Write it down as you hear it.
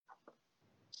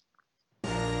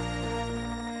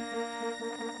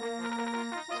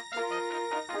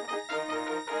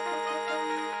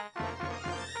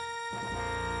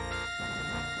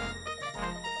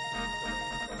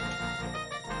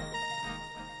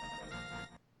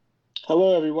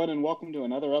Hello, everyone, and welcome to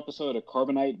another episode of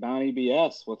Carbonite Bounty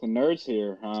BS with the nerds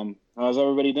here. How's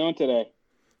everybody doing today?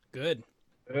 Good.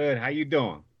 Good. How you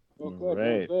doing? Real good,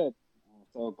 real Right. good.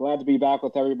 So glad to be back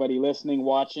with everybody listening,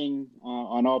 watching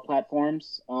on all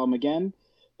platforms again.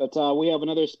 But we have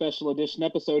another special edition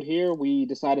episode here. We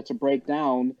decided to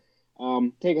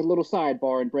take a little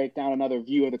sidebar and break down another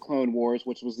view of the Clone Wars,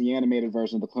 which was the animated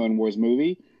version of the Clone Wars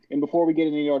movie. And before we get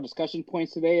into our discussion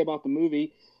points today about the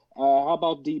movie, how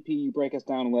about DP? You break us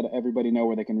down and let everybody know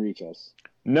where they can reach us.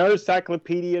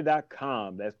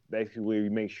 Nerdcyclopedia.com. That's basically where you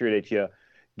make sure that you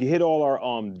hit all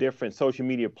our different social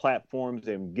media platforms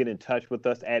and get in touch with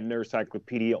us at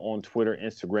Nerdcyclopedia on Twitter,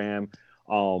 Instagram,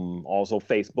 also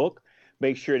Facebook.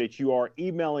 Make sure that you are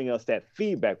emailing us that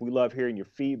feedback. We love hearing your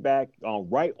feedback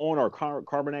right on our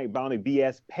Carbonite Bounty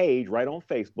BS page, right on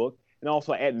Facebook, and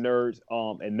also at nerds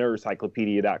at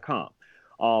nerdcyclopedia.com.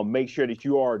 Make sure that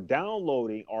you are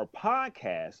downloading our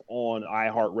podcast on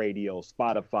iHeartRadio,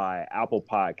 Spotify, Apple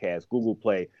Podcasts, Google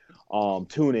Play,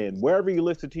 TuneIn, wherever you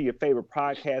listen to your favorite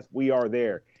podcast, we are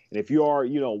there. And if you are,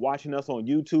 watching us on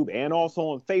YouTube and also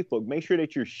on Facebook, make sure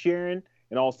that you're sharing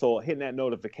and also hitting that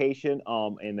notification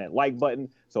and that like button.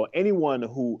 So anyone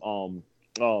who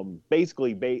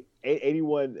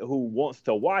anyone who wants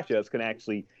to watch us can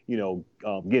actually,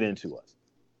 get into us.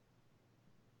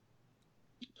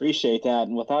 Appreciate that.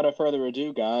 And without further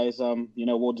ado, guys,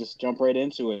 we'll just jump right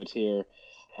into it here.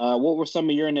 What were some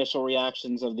of your initial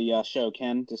reactions of the show,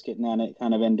 Ken? Just getting on it,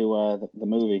 kind of into the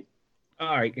movie.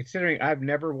 All right. Considering I've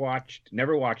never watched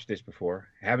this before,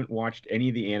 haven't watched any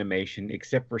of the animation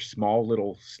except for small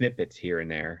little snippets here and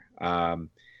there.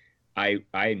 I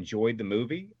enjoyed the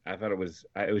movie. I thought it was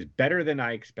better than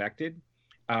I expected.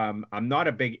 I'm not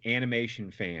a big animation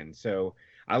fan, so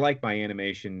I like my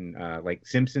animation like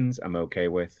Simpsons. I'm okay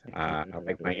with. I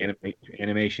like my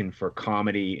animation for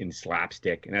comedy and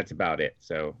slapstick, and that's about it.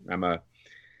 So I'm a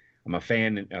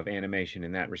fan of animation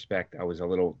in that respect. I was a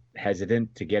little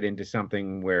hesitant to get into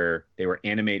something where they were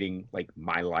animating like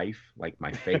my life, like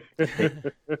my face.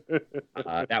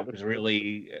 That was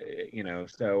really,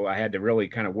 so I had to really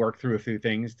kind of work through a few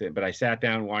things. But I sat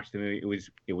down and watched the movie.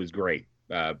 It was great.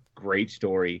 Great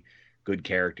story, good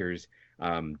characters.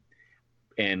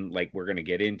 And like we're going to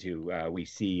get into, we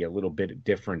see a little bit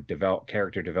different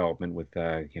character development with,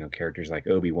 characters like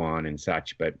Obi-Wan and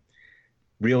such. But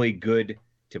really good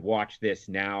to watch this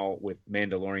now with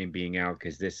Mandalorian being out,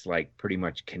 because this like pretty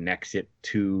much connects it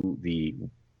to the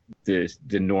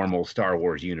normal Star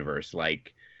Wars universe,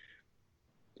 like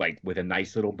with a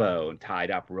nice little bow and tied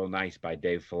up real nice by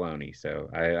Dave Filoni. So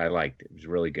I liked it. It was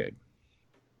really good.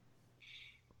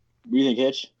 What do you think,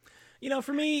 Hitch?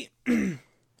 For me,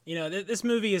 this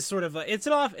movie is sort of it's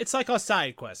like a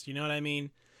side quest. You know what I mean?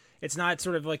 It's not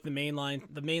sort of like the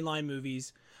mainline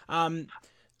movies.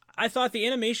 I thought the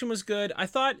animation was good. I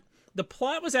thought the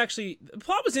plot was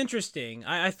interesting.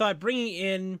 I thought bringing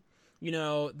in,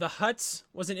 the Hutts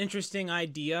was an interesting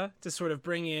idea to sort of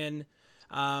bring in,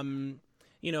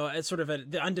 as sort of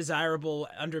the undesirable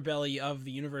underbelly of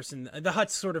the universe, and the Hutts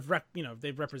sort of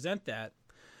they represent that.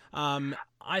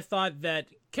 I thought that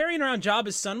carrying around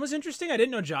Jabba's son was interesting. I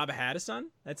didn't know Jabba had a son.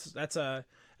 That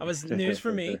was news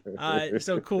for me.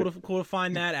 So cool to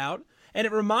find that out. And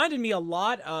it reminded me a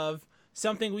lot of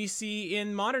something we see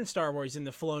in modern Star Wars in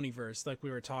the Filoniverse, like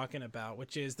we were talking about,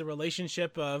 which is the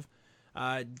relationship of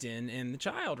Din and the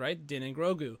child, right? Din and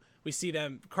Grogu. We see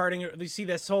them carting. We see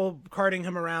this whole carting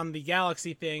him around the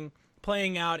galaxy thing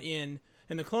playing out in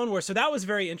the Clone Wars. So that was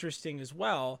very interesting as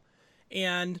well.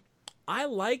 And I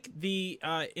like the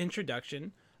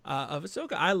introduction of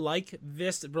Ahsoka. I like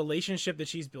this relationship that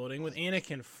she's building with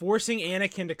Anakin, forcing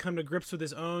Anakin to come to grips with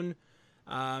his own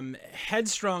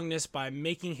headstrongness by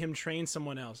making him train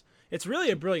someone else. It's really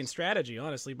a brilliant strategy,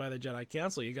 honestly, by the Jedi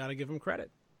Council. You got to give them credit.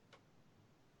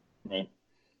 Right.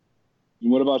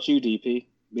 And what about you, DP?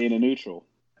 Being a neutral.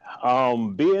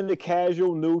 Being the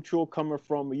casual neutral, coming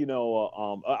from,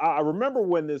 I remember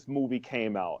when this movie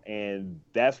came out, and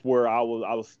that's where I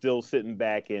was still sitting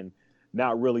back and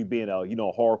not really being a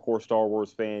hardcore Star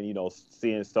Wars fan,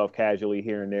 seeing stuff casually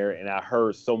here and there. And I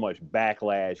heard so much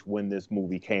backlash when this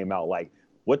movie came out, like,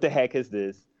 what the heck is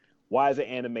this? Why is it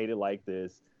animated like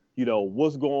this?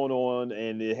 What's going on?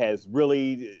 And it has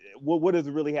really, what does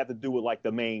it really have to do with like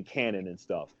the main canon and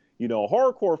stuff?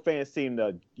 Hardcore fans seem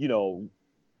to,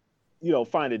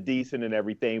 find it decent and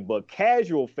everything, but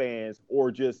casual fans or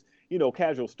just,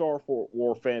 casual Star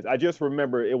Wars fans, I just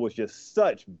remember it was just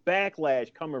such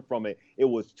backlash coming from it. It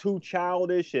was too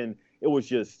childish and it was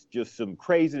just some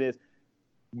craziness.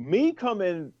 me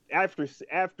coming after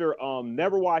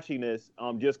never watching this,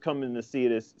 just coming to seeing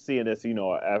this,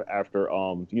 after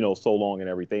so long and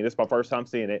everything. This is my first time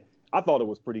seeing it. I thought it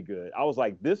was pretty good. I was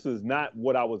like, this is not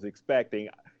what I was expecting.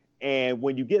 And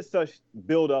when you get such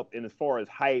build up and as far as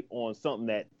hype on something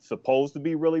that's supposed to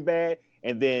be really bad,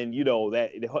 and then that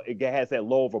it has that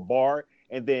low of a bar,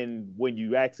 and then when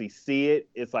you actually see it,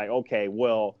 it's like, okay,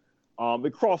 well,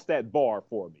 it crossed that bar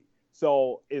for me.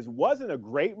 So it wasn't a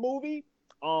great movie,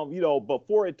 but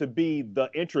for it to be the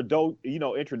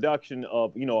introduction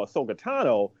of Ahsoka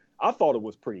Tano, I thought it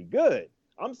was pretty good.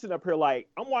 I'm sitting up here like,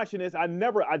 I'm watching this. I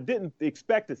didn't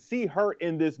expect to see her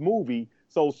in this movie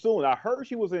so soon. I heard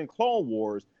she was in Clone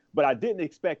Wars, but I didn't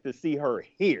expect to see her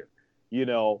here,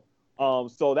 so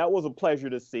that was a pleasure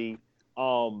to see.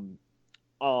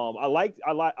 I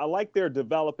like their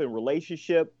developing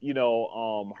relationship,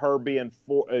 her being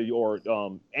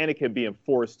Anakin being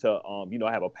forced to,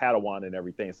 have a Padawan and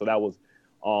everything. So that was,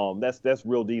 that's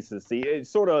real decent to see.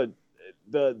 It's sort of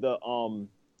the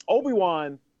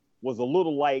Obi-Wan was a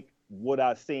little like what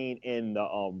I've seen in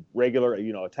the regular,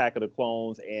 Attack of the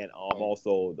Clones and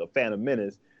also the Phantom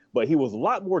Menace, but he was a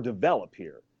lot more developed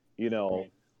here,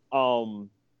 Right.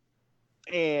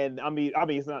 And I mean,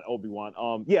 it's not Obi-Wan.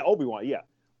 Obi-Wan, yeah.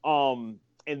 And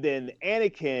then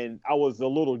Anakin, I was a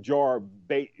little jarred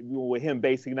with him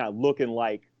basically not looking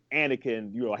like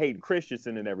Anakin, Hayden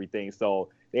Christensen and everything. So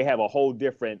they have a whole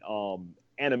different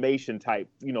animation type,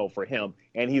 for him,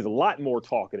 and he's a lot more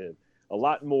talkative, a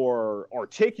lot more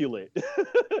articulate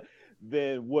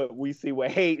than what we see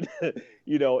with Hayden,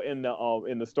 in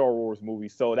the Star Wars movie.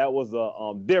 So that was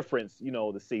a difference,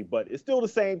 to see, but it's still the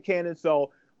same canon.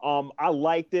 So I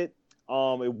liked it.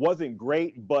 It wasn't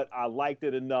great, but I liked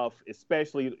it enough,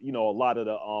 especially, a lot of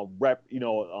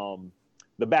the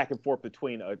the back and forth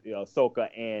between Ahsoka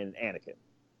and Anakin.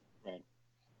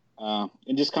 Right.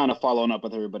 And just kind of following up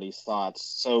with everybody's thoughts.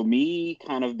 So me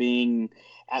kind of being,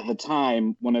 at the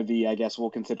time, one of the, I guess we'll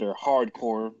consider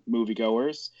hardcore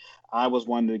moviegoers, I was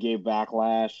one that gave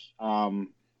backlash,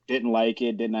 didn't like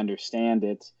it, didn't understand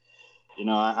it.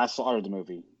 I slaughtered the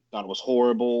movie. Thought it was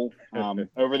horrible.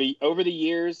 Over the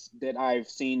years that I've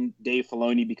seen Dave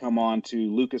Filoni become on to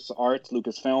LucasArts,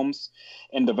 Lucasfilms,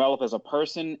 and develop as a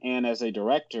person and as a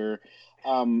director,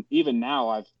 even now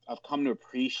I've come to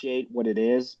appreciate what it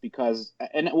is because,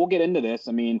 and we'll get into this.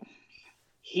 I mean,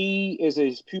 he is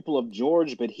a pupil of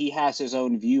George, but he has his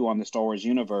own view on the Star Wars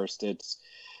universe. That's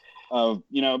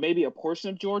maybe a portion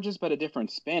of George's, but a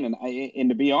different spin. And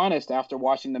to be honest, after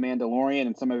watching The Mandalorian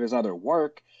and some of his other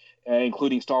work,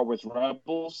 including Star Wars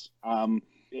Rebels,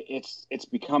 it's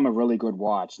become a really good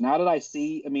watch. Now that I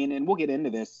see, and we'll get into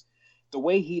this, the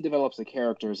way he develops the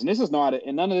characters, and this is not,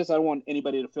 and none of this, I don't want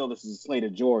anybody to feel this is a slate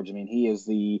of George. He is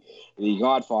the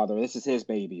Godfather. This is his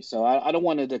baby. So I don't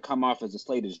want it to come off as a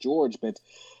slate as George, but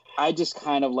I just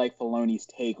kind of like Filoni's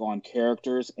take on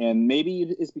characters, and maybe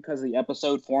it's because of the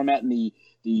episode format and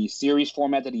the series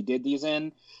format that he did these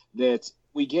in, that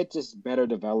we get just better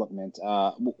development.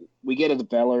 We get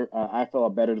I feel a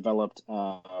better developed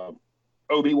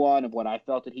Obi-Wan of what I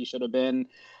felt that he should have been.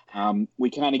 We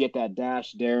kind of get that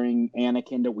dash, daring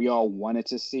Anakin that we all wanted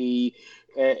to see.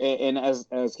 And as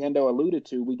Kendo alluded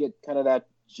to, we get kind of that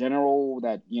general,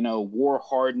 that,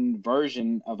 war-hardened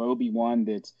version of Obi-Wan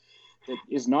that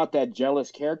is not that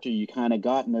jealous character you kind of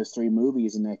got in those three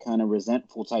movies, and that kind of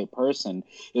resentful type person.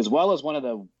 As well as one of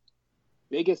the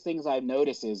biggest things I've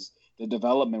noticed is the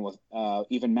development with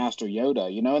even Master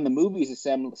Yoda. In the movies, it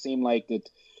seemed like that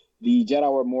the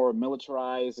Jedi were more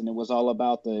militarized, and it was all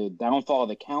about the downfall of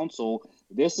the Council.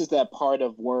 This is that part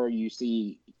of where you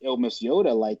see almost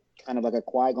Yoda, like kind of like a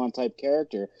Qui-Gon type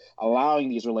character, allowing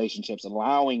these relationships,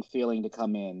 allowing feeling to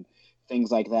come in,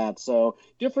 things like that. So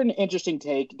different, interesting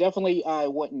take. Definitely, I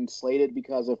wouldn't slate it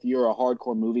because if you're a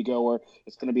hardcore moviegoer,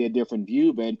 it's going to be a different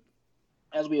view. But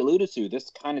as we alluded to, this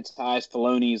kind of ties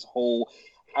Filoni's whole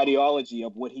ideology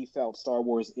of what he felt Star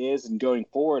Wars is, and going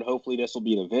forward, hopefully this will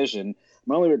be the vision.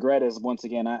 My only regret is, once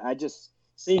again, I just,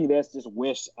 seeing this, just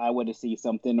wish I would have seen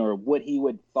something, or what he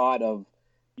would thought of,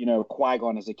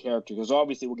 Qui-Gon as a character, because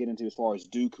obviously we'll get into as far as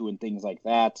Dooku and things like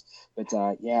that, but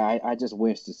I just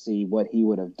wish to see what he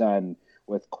would have done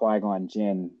with Qui-Gon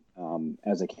Jinn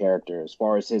as a character, as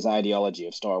far as his ideology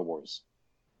of Star Wars.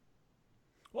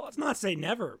 Well, let's not say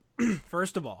never,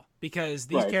 first of all, because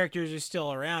these characters are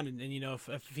still around, and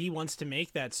if he wants to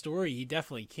make that story, he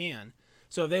definitely can.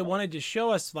 So if they wanted to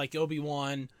show us, like,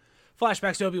 Obi-Wan,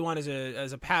 flashbacks to Obi-Wan as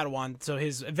a Padawan, so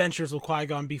his adventures with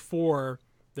Qui-Gon before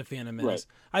the Phantom Menace,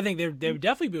 I think they would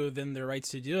definitely be within their rights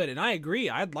to do it, and I agree.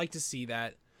 I'd like to see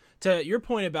that to your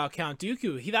point about Count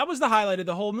Dooku, that was the highlight of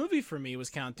the whole movie for me, was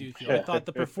Count Dooku. I thought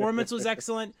the performance was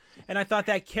excellent, and I thought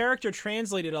that character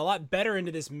translated a lot better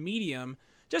into this medium,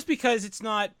 just because it's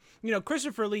not,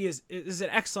 Christopher Lee is an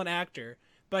excellent actor,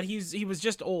 but he was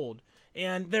just old.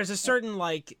 And there's a certain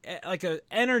like a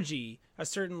energy, a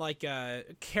certain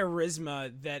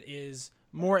charisma that is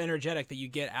more energetic that you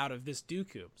get out of this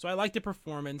Dooku. So I liked the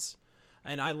performance,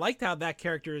 and I liked how that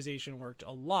characterization worked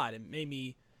a lot. It made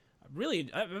me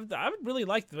I really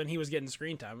liked when he was getting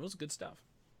screen time. It was good stuff.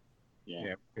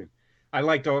 Yeah. I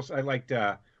liked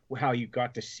how you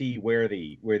got to see where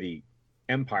the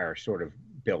Empire sort of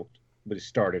was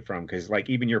started from, because like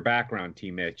even your background,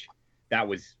 T. Mitch, that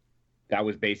was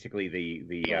basically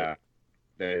the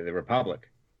Republic,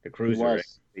 the cruiser,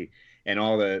 and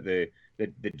all the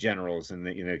generals and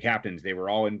the captains. They were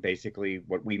all in basically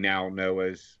what we now know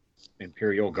as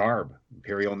Imperial garb,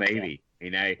 Imperial Navy.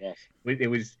 It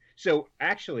was, so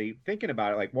actually thinking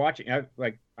about it, like watching, I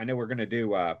know we're gonna do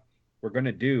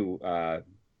the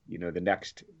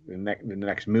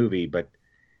next movie, but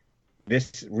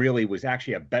this really was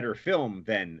actually a better film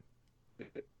than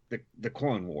the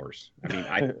Clone Wars.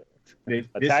 I mean,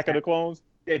 Attack of the Clones.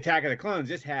 The Attack of the Clones.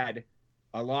 This had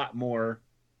a lot more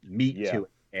meat to it,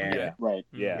 and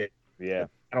the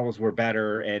battles were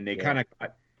better, and they kind of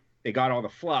got all the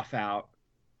fluff out.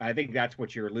 I think that's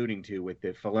what you're alluding to with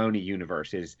the Filoni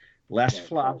universe, is less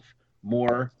fluff,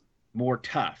 more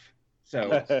tough.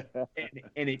 So,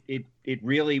 and it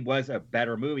really was a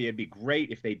better movie. It'd be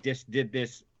great if they just did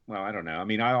this. Well, I don't know. I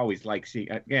mean, I always like seeing,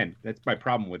 again, that's my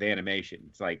problem with animation.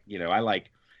 It's like, I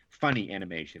like funny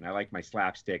animation. I like my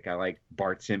slapstick. I like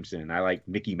Bart Simpson. I like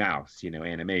Mickey Mouse,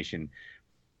 animation.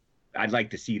 I'd like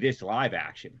to see this live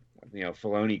action.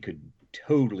 Filoni could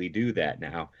totally do that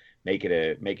now. Make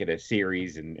it a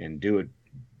series and do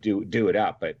it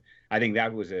up. But I think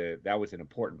that was an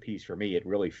important piece for me. It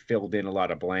really filled in a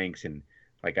lot of blanks, and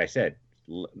like I said,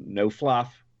 no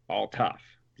fluff, all tough,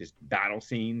 just battle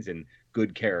scenes and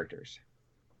good characters.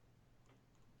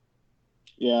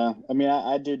 Yeah, I mean,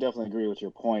 I do definitely agree with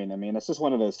your point. I mean, it's just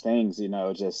one of those things,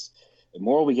 just the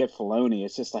more we get Filoni,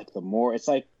 it's just like the more, it's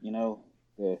like,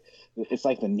 it's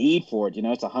like the need for it,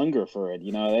 it's a hunger for it.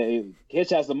 Hitch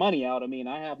has the money out. I mean,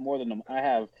 I have more than I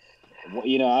have, I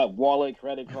have wallet,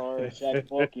 credit card,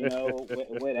 checkbook,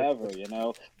 whatever,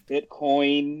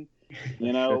 Bitcoin,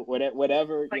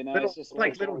 whatever, it's just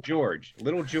like little George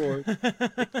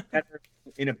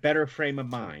in a better frame of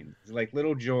mind. It's like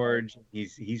little George,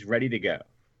 he's ready to go.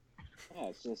 Yeah,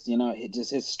 it's just,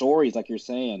 just his stories, like you're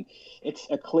saying, it's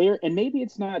a clear, and maybe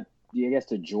it's not, I guess,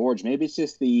 to George, maybe it's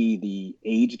just the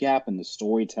age gap and the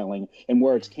storytelling and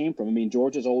where it came from. I mean,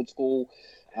 George is old school.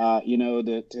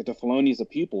 The Filoni's a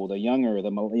pupil, the younger,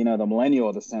 the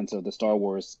millennial, the sense of the Star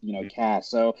Wars, cast.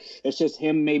 So it's just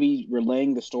him maybe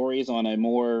relaying the stories on a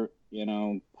more,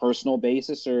 personal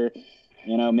basis, or,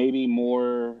 maybe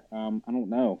more, I don't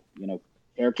know,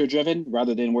 character driven,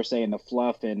 rather than we're saying the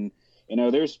fluff. And,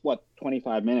 there's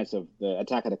 25 minutes of the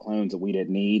Attack of the Clones that we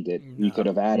didn't need, that you could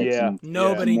have added. Yeah.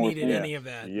 Nobody needed any of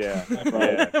that. Yeah.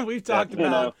 Right. We've talked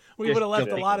about, we would have left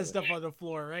a lot of stuff on the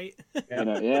floor, right?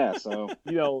 So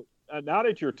now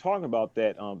that you're talking about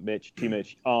that, Mitch,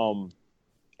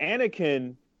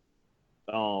 Anakin,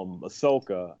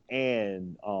 Ahsoka,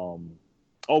 and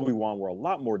Obi-Wan were a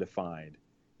lot more defined,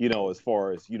 as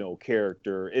far as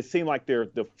character. It seemed like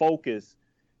the focus,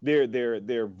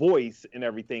 their voice and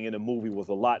everything in the movie was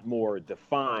a lot more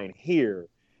defined here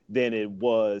than it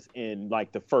was in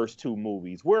like the first two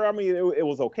movies, where I mean it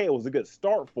was okay, it was a good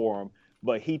start for him,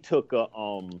 but he took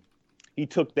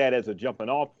that as a jumping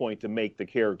off point to make the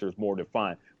characters more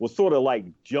defined. What sort of like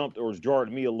jumped or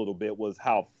jarred me a little bit was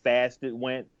how fast it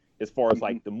went, as far as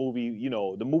like the movie,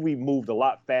 the movie moved a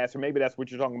lot faster. Maybe that's what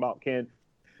you're talking about, Ken.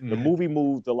 The movie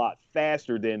moved a lot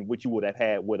faster than what you would have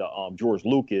had with a George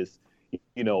Lucas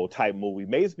type movie.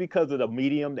 Maybe it's because of the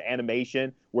medium, the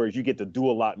animation, whereas you get to do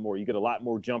a lot more. You get a lot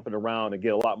more jumping around and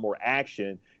get a lot more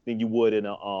action than you would in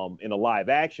a live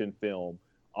action film,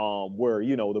 where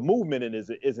the movement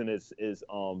isn't as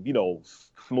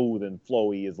smooth and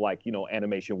flowy as like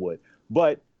animation would.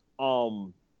 But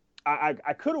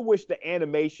I could have wished the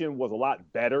animation was a lot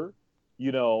better,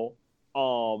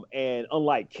 and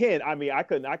unlike Ken, I mean, I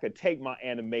could take my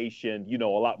animation, a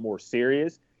lot more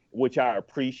serious, which I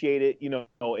appreciated, in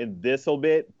this a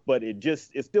bit, but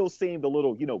it still seemed a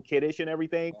little, kiddish and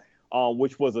everything,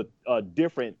 which was a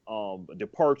different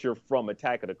departure from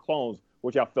Attack of the Clones,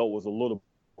 which I felt was a little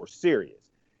more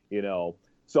serious,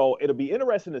 So it'll be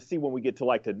interesting to see when we get to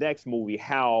like the next movie,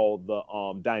 how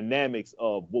the dynamics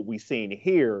of what we've seen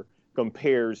here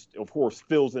compares, of course,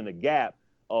 fills in the gap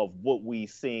of what we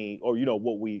seen, or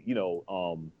what we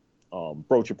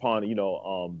broach upon,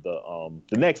 the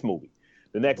next movie,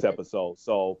 the next episode.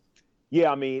 So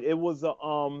yeah, I mean, it was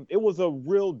a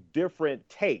real different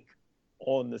take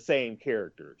on the same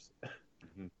characters.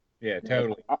 Yeah,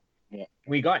 totally. Yeah.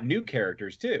 We got new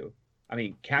characters too. I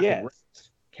mean, Captain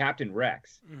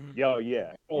Rex. Mm-hmm. Oh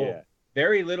yeah, yeah.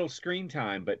 Very little screen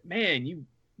time, but man, you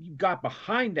got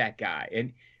behind that guy.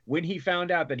 And when he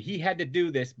found out that he had to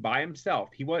do this by himself,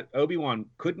 Obi-Wan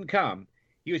couldn't come.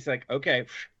 He was like, okay,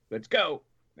 let's go.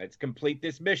 Let's complete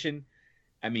this mission.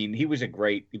 I mean, he was a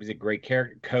great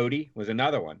character. Cody was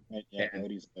another one. Yeah,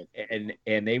 Cody's good.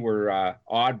 And they were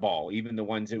oddball, even the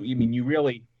ones that, I mean, you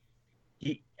really,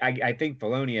 I think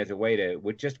Filoni has a way to,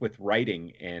 with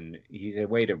writing, and he's a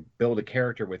way to build a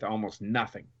character with almost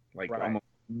nothing, almost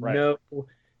no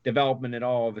development at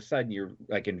all. Of a sudden, you're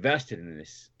like invested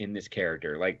in this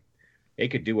character. Like they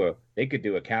could do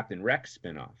a Captain Rex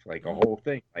spinoff, like a whole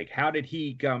thing. Like, how did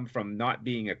he come from not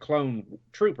being a clone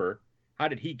trooper? How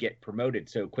did he get promoted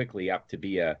so quickly up to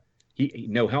be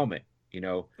no helmet?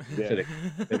 Yeah. So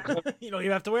you don't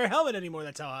even have to wear a helmet anymore.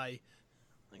 That's how high.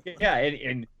 Yeah,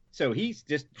 and so he's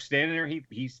just standing there.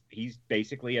 He's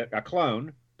basically a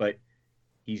clone, but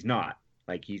he's not.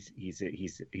 Like he's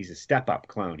a step up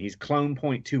clone. He's clone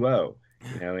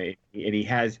 0.20.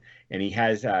 And he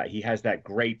has that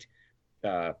great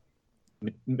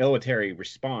military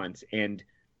response and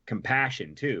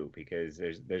compassion too, because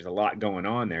there's a lot going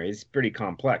on there. It's pretty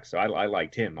complex. So I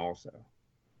liked him also.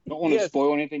 I don't want to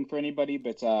spoil anything for anybody,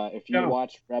 but if you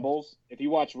watch Rebels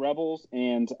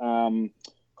and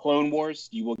Clone Wars,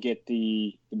 you will get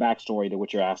the backstory to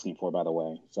what you're asking for, by the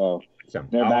way. So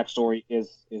their backstory is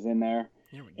in there.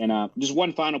 And just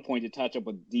one final point to touch up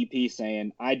with DP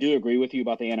saying, I do agree with you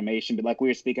about the animation, but like we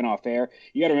were speaking off air,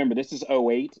 you got to remember this is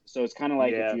 2008, so it's kind of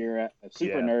like if you're a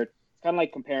super nerd, it's kind of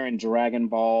like comparing Dragon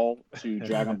Ball to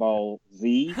Dragon Ball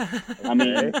Z. I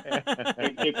mean,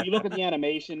 if you look at the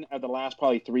animation of the last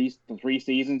probably three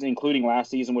seasons, including last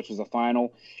season, which was the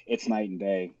final, it's night and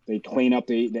day. They clean up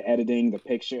the editing, the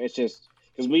picture. It's just,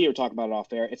 because we were talking about it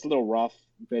off air, it's a little rough,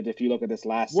 but if you look at this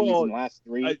last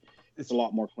three, it's a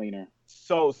lot more cleaner.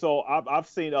 So I've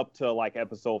seen up to like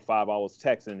episode 5. I was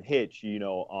texting Hitch,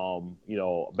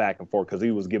 back and forth, because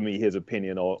he was giving me his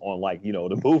opinion on like,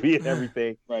 the movie and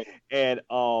everything. Right. And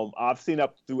I've seen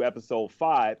up through episode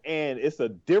 5, and it's a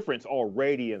difference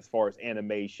already as far as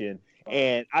animation.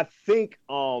 And I think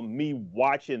me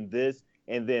watching this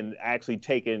and then actually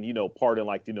taking, part in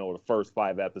like, the first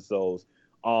 5 episodes,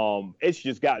 it's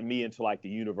just gotten me into like the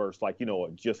universe, like,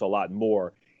 just a lot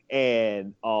more.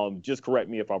 And just correct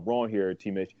me if I'm wrong here, T.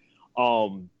 Mitch.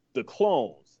 The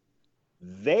clones,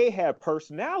 they have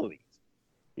personalities,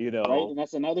 Right, and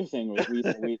that's another thing.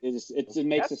 It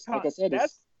makes us, like I said,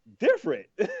 that's different.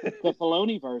 The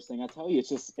Filoni-verse thing, I tell you,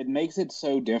 it makes it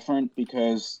so different,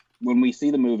 because when we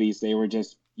see the movies, they were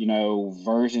just,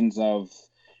 versions of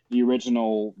the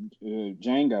original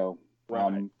Django.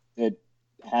 Right. That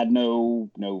had no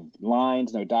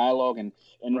lines, no dialogue, and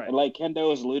right. Like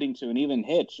Kendo is alluding to, and even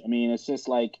Hitch. I mean, it's just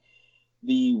like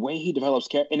the way he develops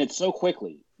character, and it's so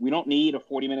quickly. We don't need a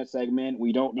 40-minute segment.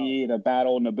 We don't need a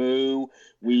battle Naboo.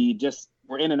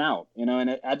 We're in and out,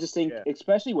 And I just think,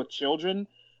 especially with children,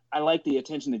 I like the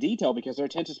attention to detail, because their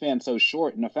attention span is so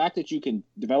short, and the fact that you can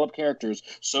develop characters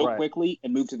so quickly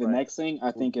and move to the next thing,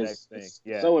 I think is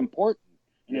so important.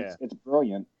 And it's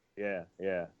brilliant. Yeah.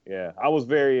 I was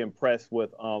very impressed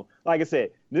with, like I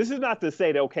said, this is not to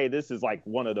say that, okay, this is like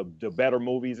one of the better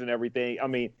movies and everything. I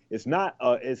mean, it's not,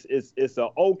 it's an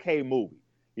okay movie,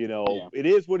 It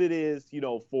is what it is,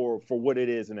 for what it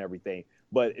is and everything.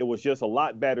 But it was just a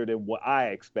lot better than what I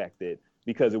expected,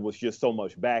 because it was just so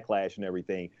much backlash and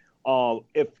everything. I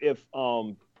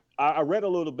read a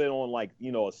little bit on like,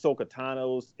 Ahsoka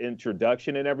Tano's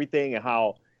introduction and everything, and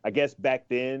how, I guess back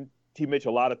then, T. Mitch,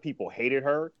 a lot of people hated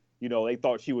her. They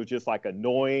thought she was just like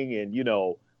annoying, and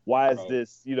why is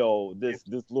this, this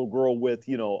little girl with,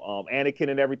 Anakin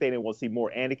and everything? They want to see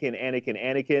more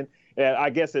Anakin. And I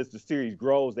guess as the series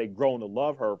grows, they've grown to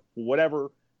love her. Whatever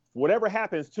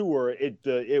happens to her, it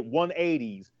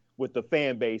 180s with the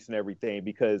fan base and everything,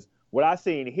 because what I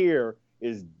seen here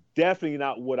is definitely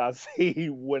not what I see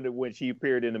when she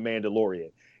appeared in The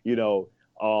Mandalorian.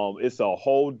 It's a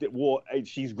whole,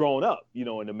 she's grown up, in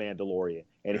The Mandalorian.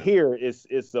 And here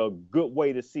it's a good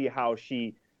way to see how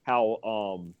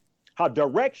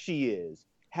direct she is,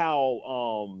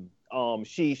 how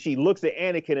she looks at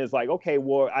Anakin and is like, okay,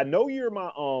 well, I know you're my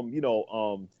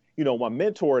my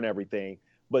mentor and everything,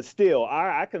 but still,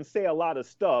 I can say a lot of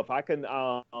stuff. I can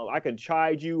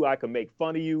chide you, I can make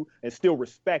fun of you, and still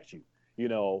respect you,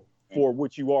 for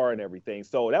what you are and everything.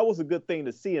 So that was a good thing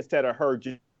to see, instead of her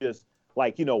just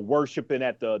like, worshiping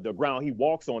at the ground he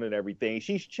walks on and everything.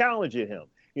 She's challenging him.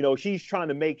 She's trying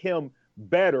to make him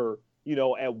better,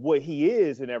 at what he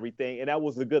is and everything. And that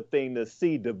was a good thing to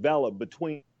see develop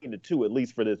between the two, at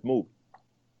least for this movie.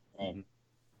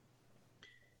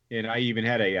 And I even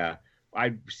had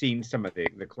I've seen some of the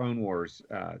Clone Wars,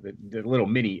 the little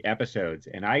mini episodes,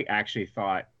 and I actually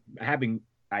thought,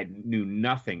 I knew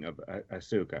nothing of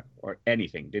Ahsoka or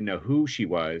anything, didn't know who she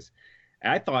was.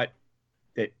 And I thought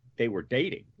that they were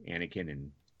dating, Anakin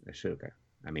and Ahsoka.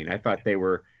 I mean, I thought they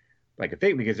were like a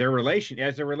thing, because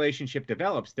as their relationship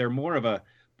develops, they're more of a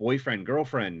boyfriend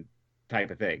girlfriend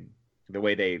type of thing. The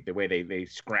way they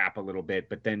scrap a little bit,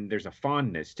 but then there's a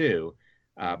fondness too.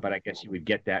 But I guess you would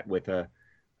get that with a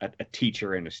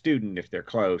teacher and a student if they're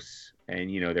close, and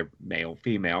they're male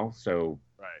female, so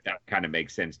that kind of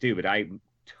makes sense too. But I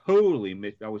totally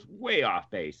missed. I was way off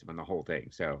base on the whole thing,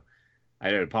 so I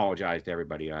apologize to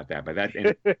everybody about that. But that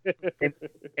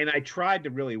and I tried to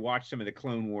really watch some of the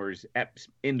Clone Wars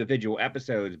individual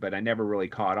episodes, but I never really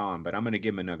caught on. But I'm going to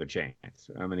give them another chance.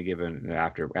 I'm going to give it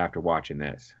after watching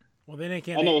this. Well, then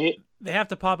again, they have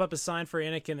to pop up a sign for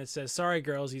Anakin that says, "Sorry,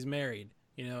 girls, he's married."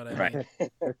 You know what I mean?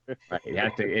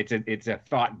 Right. It's a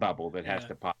thought bubble that has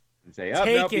to pop and say, "Oh,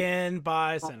 taken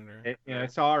by Senator."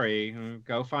 Sorry,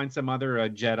 go find some other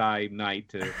Jedi Knight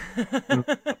to.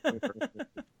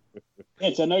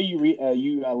 Yes, I know you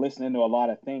listening to a lot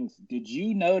of things. Did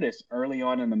you notice early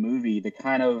on in the movie the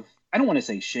kind of, I don't want to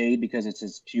say shade because it's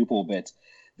his pupil, but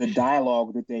the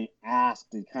dialogue that they asked,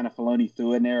 that kind of Filoni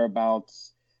threw in there about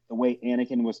the way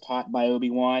Anakin was taught by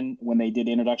Obi-Wan when they did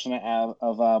the introduction of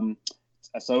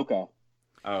Ahsoka?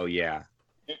 Oh yeah,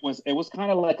 it was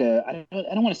kind of like I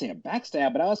don't want to say a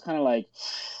backstab, but I was kind of like,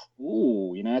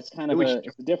 ooh, it's kind of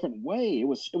it's a different way. It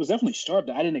was definitely sharp.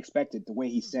 I didn't expect it the way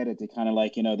he said it, to kind of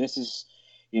like, this is,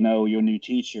 your new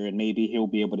teacher, and maybe he'll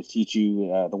be able to teach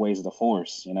you the ways of the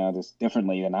Force, this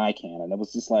differently than I can. And it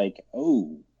was just like,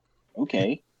 oh,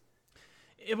 okay.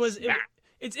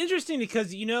 It's interesting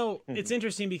because, it's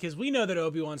interesting because we know that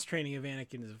Obi-Wan's training of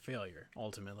Anakin is a failure,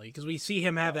 ultimately, because we see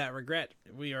him have that regret.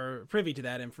 We are privy to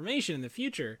that information in the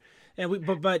future.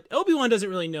 But Obi-Wan doesn't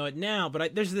really know it now,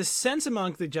 but there's this sense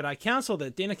among the Jedi Council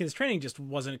that Anakin's training just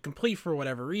wasn't complete for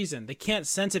whatever reason. They can't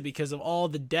sense it because of all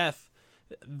the death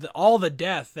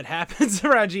that happens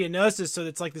around Geonosis, so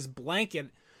it's like this blanket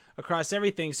across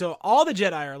everything. So all the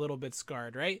Jedi are a little bit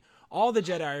scarred, right? All the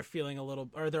Jedi are feeling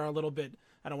they're a little bit,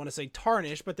 I don't want to say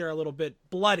tarnished, but they're a little bit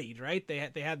bloodied, right? They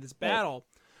had this battle.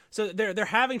 So they're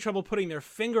having trouble putting their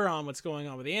finger on what's going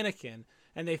on with Anakin,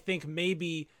 and they think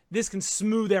maybe this can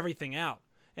smooth everything out.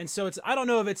 And so I don't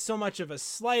know if it's so much of a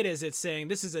slight as it's saying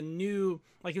this is a new,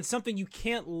 like, it's something you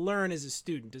can't learn as a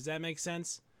student. Does that make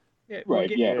sense? Yeah, right.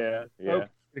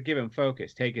 Give him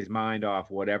focus. Take his mind off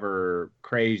whatever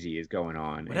crazy is going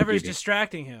on. Whatever is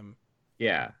distracting him.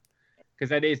 Yeah. Because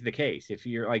that is the case. If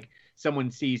you're like,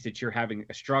 someone sees that you're having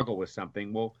a struggle with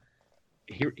something, well,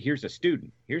 here's a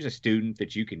student. Here's a student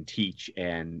that you can teach,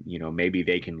 and maybe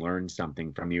they can learn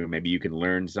something from you, and maybe you can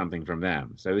learn something from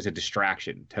them. So it was a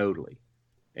distraction, totally.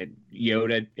 And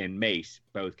Yoda and Mace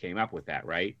both came up with that,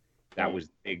 right? That was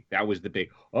big. That was the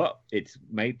big. Oh, it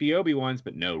might be Obi-Wan's,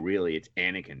 but no, really, it's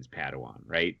Anakin's Padawan,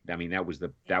 right? I mean, that was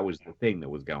the thing that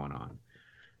was going on.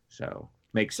 So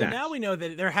makes sense. So now we know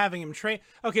that they're having him train.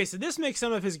 Okay, so this makes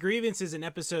some of his grievances in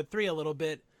Episode 3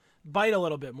 bite a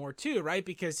little bit more too, right?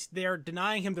 Because they're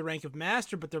denying him the rank of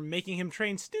master, but they're making him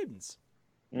train students.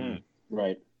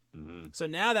 Right. Mm-hmm. So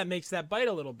now that makes that bite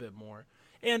a little bit more.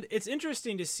 And it's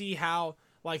interesting to see how,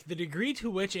 like, the degree to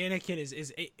which Anakin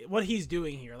is what he's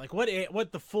doing here, like what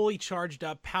the fully charged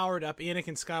up, powered up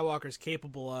Anakin Skywalker is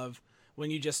capable of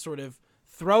when you just sort of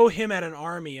throw him at an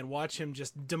army and watch him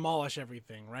just demolish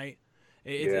everything, right?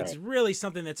 It's really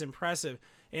something that's impressive,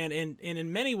 and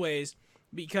in many ways,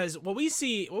 because what we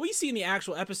see in the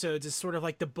actual episodes is sort of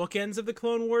like the bookends of the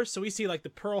Clone Wars. So we see like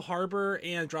the Pearl Harbor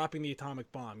and dropping the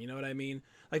atomic bomb. You know what I mean?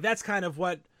 Like that's kind of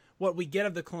what we get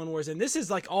of the Clone Wars, and this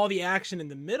is like all the action in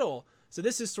the middle. So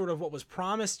this is sort of what was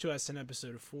promised to us in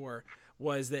Episode 4,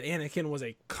 was that Anakin was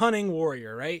a cunning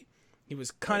warrior, right? He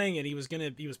was cunning, and he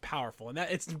was powerful, and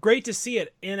that it's great to see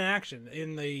it in action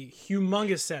in the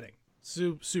humongous setting.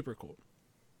 Super cool.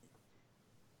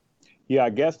 Yeah, I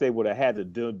guess they would have had to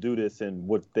do this in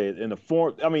the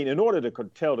form. I mean, in order to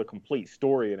tell the complete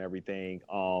story and everything,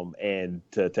 and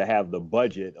to have the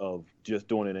budget of just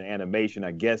doing it in animation.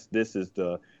 I guess this is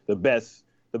the best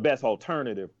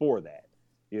alternative for that.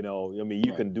 I mean,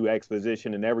 you can do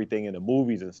exposition and everything in the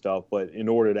movies and stuff, but in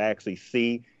order to actually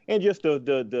see and just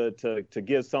to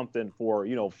give something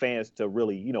for fans to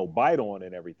really bite on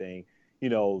and everything.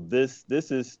 This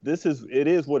is it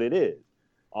is what it is.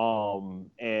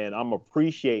 And I'm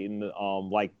appreciating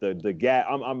like the gap.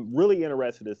 I'm really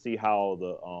interested to see how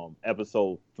the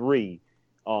episode 3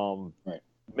 right.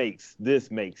 makes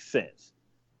sense.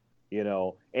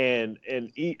 And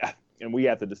we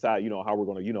have to decide how we're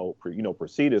going to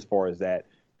proceed as far as that.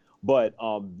 But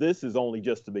this is only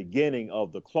just the beginning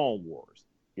of the Clone Wars.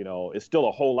 It's still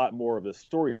a whole lot more of a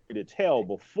story to tell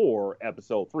before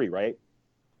episode 3, right?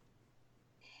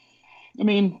 I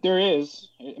mean, there is.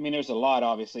 I mean, there's a lot,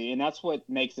 obviously, and that's what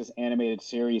makes this animated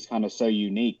series kind of so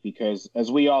unique. Because, as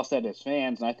we all said as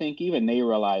fans, and I think even they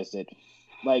realized it,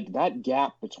 like that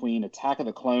gap between Attack of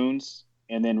the Clones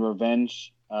and then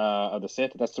Revenge of the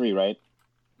Sith. That's 3, right?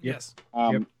 Yes.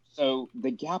 Yep. So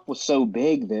the gap was so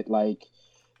big that like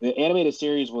the animated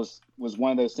series was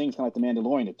one of those things, kind of like The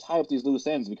Mandalorian, to tie up these loose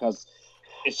ends because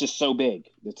it's just so big.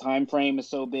 The time frame is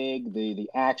so big, the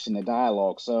action, the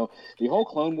dialogue. So the whole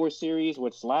Clone Wars series,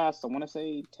 which lasts, I want to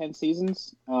say 10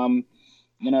 seasons,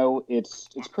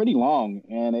 it's pretty long,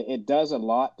 and it does a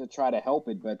lot to try to help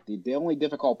it. But the only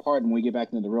difficult part when we get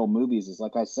back into the real movies is,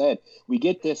 like I said, we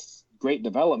get this great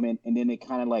development, and then it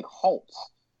kind of like halts.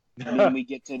 And then we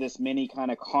get to this mini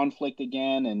kind of conflict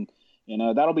again, and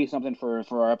that'll be something for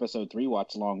our episode 3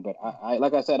 watch along. But I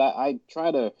like I said, I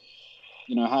try to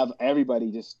have everybody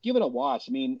just give it a watch.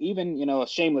 I mean, even a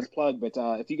shameless plug, but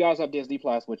if you guys have Disney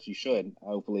Plus, which you should,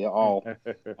 hopefully all,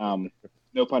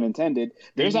 no pun intended.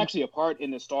 There's actually a part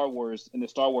in the Star Wars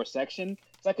section.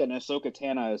 It's like an Ahsoka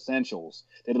Tano Essentials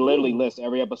that literally lists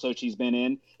every episode she's been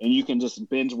in, and you can just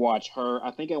binge watch her.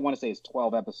 I think I want to say it's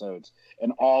 12 episodes,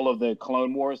 and all of the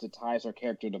Clone Wars that ties her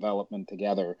character development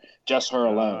together, just her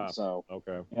alone. So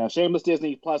okay, shameless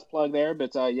Disney Plus plug there,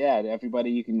 but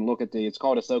everybody, you can look at it's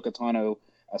called Ahsoka Tano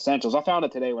Essentials. I found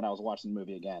it today when I was watching the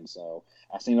movie again, so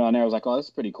I seen it on there. I was like, oh, this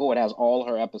is pretty cool. It has all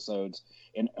her episodes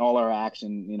and all her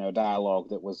action, dialogue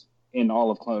that was in all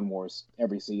of Clone Wars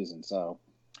every season. So,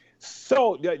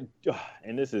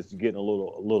 and this is getting a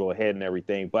little ahead and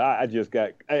everything, but I just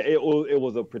got it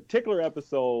was a particular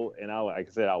episode, and like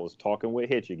I said, I was talking with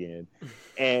Hitch again,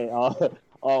 and of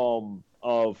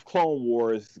Clone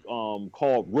Wars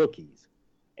called Rookies.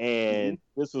 And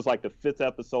this was like the 5th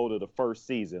episode of the first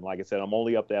season. Like I said, I'm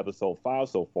only up to episode 5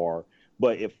 so far,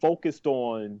 but it focused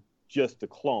on just the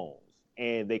clones,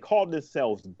 and they called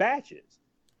themselves batches.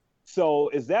 So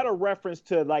is that a reference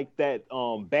to like that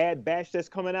Bad Batch that's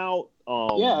coming out?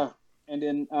 Yeah. And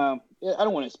then I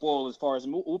don't want to spoil as far as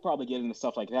we'll probably get into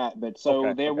stuff like that. But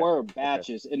there were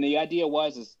batches, and the idea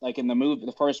is like in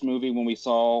the first movie when we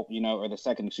saw, or the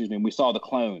second, excuse me, we saw the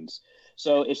clones.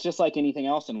 So it's just like anything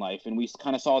else in life, and we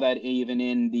kind of saw that even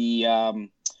in the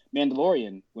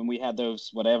Mandalorian when we had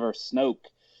those Snoke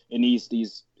in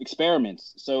these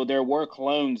experiments. So there were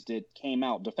clones that came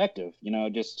out defective,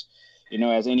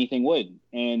 as anything would,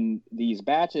 and these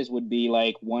batches would be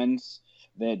like ones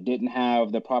that didn't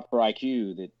have the proper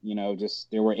IQ, that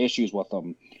there were issues with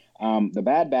them. The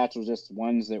Bad Batch was just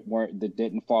ones that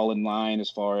didn't fall in line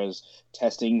as far as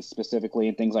testing specifically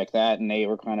and things like that, and they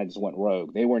were kind of just went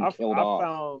rogue. They weren't killed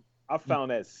off. I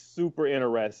found that super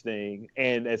interesting,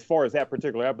 and as far as that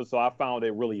particular episode, I found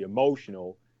it really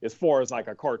emotional. As far as like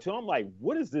a cartoon, I'm like,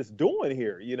 what is this doing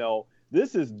here?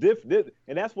 This is different,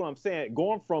 and that's what I'm saying.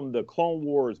 Going from the Clone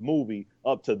Wars movie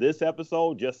up to this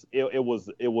episode, it was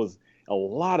a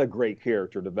lot of great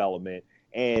character development.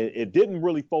 And it didn't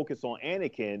really focus on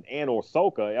Anakin and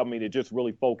Ahsoka. I mean, it just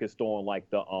really focused on like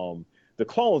the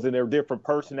clones and their different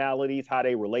personalities, how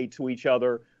they relate to each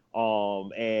other.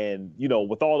 And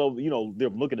with all of they're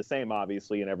looking the same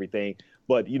obviously and everything,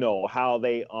 but how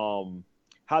they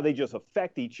just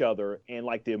affect each other, and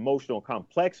like the emotional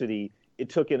complexity it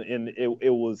took in it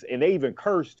was, and they even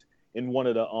cursed in one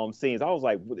of the scenes. I was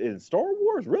like, in Star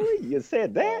Wars, really? You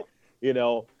said that?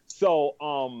 So,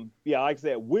 like I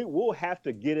said, we'll have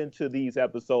to get into these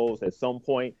episodes at some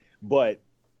point, but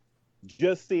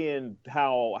just seeing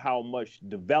how much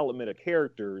development of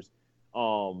characters,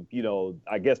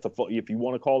 I guess if you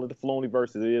want to call it the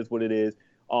Filoniverse, it is what it is.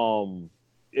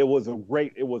 It was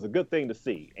a good thing to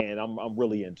see, and I'm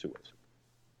really into it.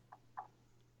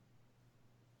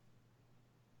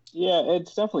 Yeah,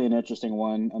 it's definitely an interesting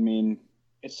one. I mean,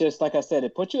 it's just like I said,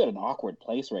 it puts you at an awkward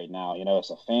place right now, as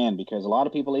a fan, because a lot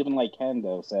of people, even like Ken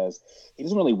though, says he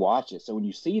doesn't really watch it. So when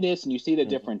you see this and you see the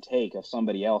different take of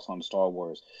somebody else on Star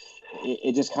Wars,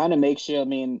 it just kind of makes you, I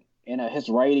mean, his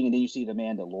writing, and then you see the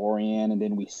Mandalorian, and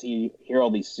then we hear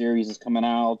all these series coming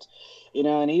out,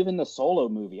 and even the Solo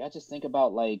movie. I just think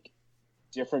about like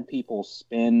different people's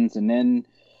spins, and then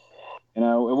You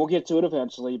know, and we'll get to it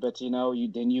eventually, but you know,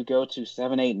 you go to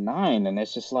 7, 8, and 9, and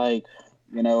it's just like,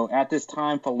 you know, at this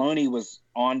time Filoni was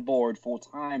on board full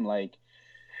time. Like,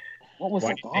 what was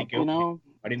Why the didn't they thought? go? You know,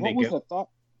 Why didn't they what was go? the thought?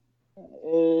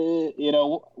 You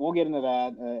know, we'll get into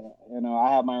that. You know,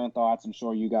 I have my own thoughts. I'm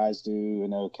sure you guys do. You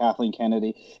know, Kathleen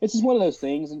Kennedy. It's just one of those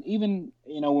things. And even,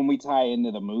 you know, when we tie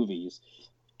into the movies,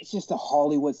 it's just a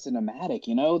Hollywood cinematic.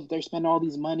 You know, they're spending all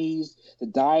these monies. The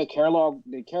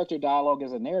character dialogue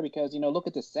isn't there because, you know, look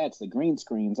at the sets, the green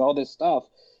screens, all this stuff.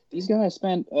 These guys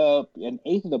spent an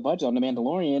eighth of the budget on The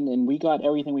Mandalorian, and we got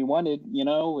everything we wanted. You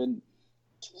know, in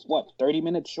what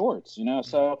 30-minute shorts. You know,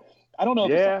 so I don't know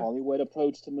if it's the Yeah. Hollywood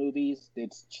approach to movies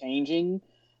that's changing.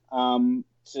 To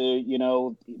you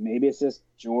know, maybe it's just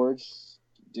George,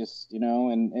 just you know,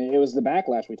 and it was the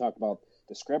backlash we talked about.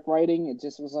 The script writing, it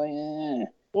just was like,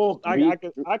 Well, Drew-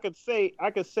 I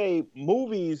could say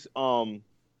movies, or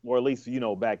at least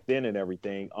back then and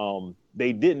everything,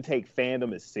 they didn't take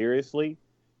fandom as seriously,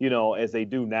 as they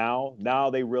do now. Now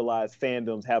they realize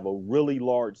fandoms have a really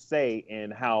large say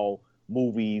in how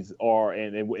movies are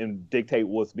and dictate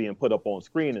what's being put up on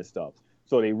screen and stuff.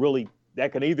 So they really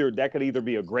that could either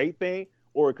be a great thing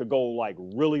or it could go like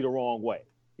really the wrong way.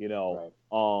 You know,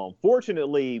 Right.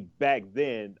 Fortunately, back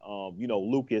then,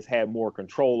 Lucas had more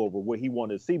control over what he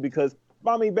wanted to see because,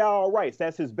 I mean, by all rights,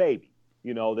 that's his baby.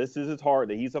 This is his heart.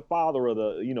 That he's a father of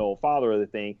the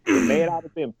thing. It may not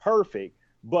have been perfect,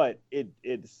 but it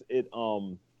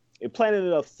planted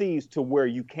enough seeds to where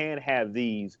you can have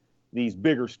these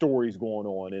bigger stories going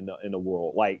on in the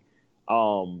world. Like,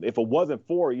 if it wasn't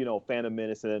for Phantom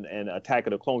Menace and Attack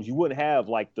of the Clones, you wouldn't have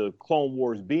like the Clone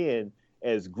Wars being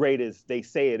as great as they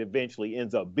say it eventually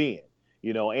ends up being,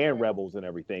 and Rebels and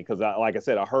everything. Because like I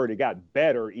said, I heard it got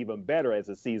better, even better as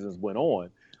the seasons went on.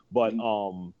 But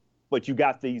you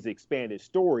got these expanded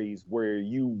stories where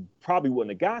you probably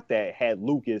wouldn't have got that had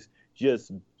Lucas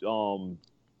just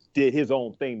did his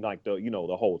own thing like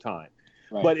the whole time.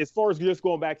 Right. But as far as just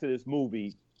going back to this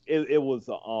movie, it was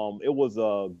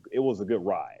a good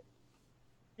ride.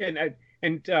 And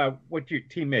what your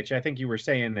team Mitch, I think you were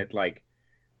saying that like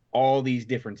all these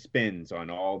different spins on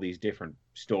all these different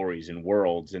stories and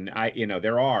worlds, and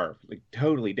there are like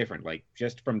totally different, like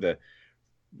just from the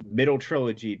middle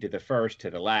trilogy to the first to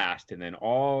the last, and then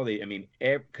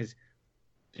because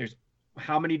there's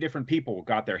how many different people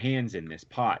got their hands in this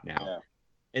pot now. Yeah.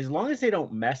 As long as they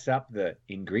don't mess up the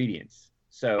ingredients.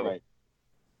 So Right.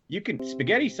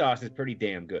 spaghetti sauce is pretty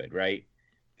damn good, right?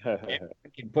 Everyone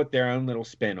can put their own little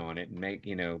spin on it and make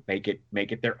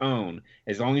it their own,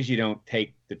 as long as you don't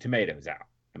take the tomatoes out.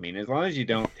 I mean, as long as you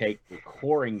don't take the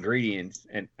core ingredients,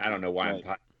 and I don't know why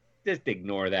Right. just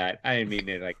ignore that. I didn't mean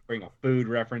to like bring a food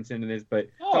reference into this, but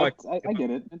Oh, I get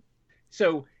it.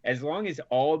 so as long as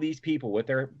all these people with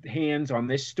their hands on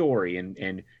this story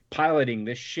and piloting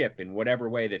this ship in whatever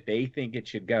way that they think it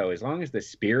should go, as long as the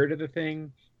spirit of the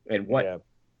thing and what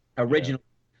originally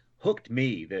hooked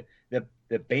me, the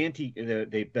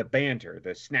banter,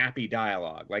 the snappy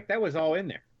dialogue, like that was all in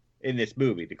there in this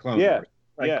movie, The Clone Wars.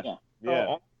 Like,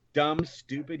 all dumb,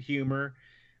 stupid humor.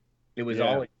 It was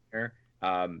all in there.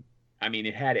 I mean,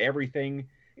 it had everything.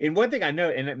 And one thing I know,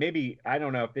 and maybe I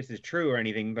don't know if this is true or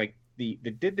anything, like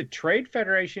did the Trade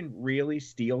Federation really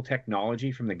steal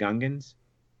technology from the Gungans?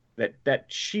 That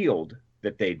shield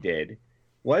that they did,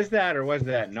 was that or was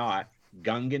that not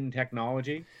Gungan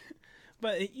technology?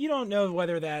 But you don't know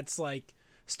whether that's like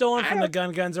stolen from the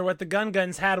Gungans or what the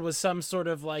Gungans had was some sort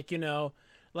of like,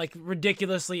 like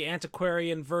ridiculously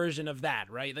antiquarian version of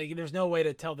that, right? Like there's no way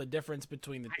to tell the difference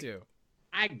between the two.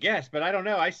 I guess, but I don't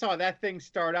know. I saw that thing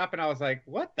start up and I was like,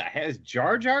 what the hell? Is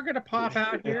Jar Jar going to pop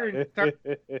out here and start?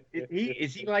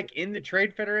 Is he like in the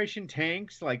Trade Federation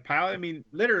tanks? Like pilot? I mean,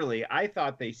 literally, I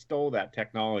thought they stole that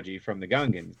technology from the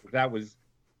Gungans. That was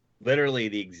literally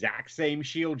the exact same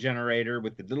shield generator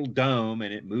with the little dome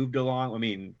and it moved along. I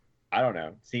mean, I don't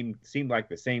know. It seemed like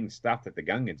the same stuff that the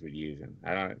Gungans would use, and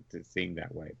I don't. It seemed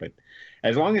that way. But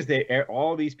as long as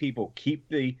all these people keep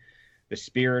the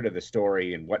spirit of the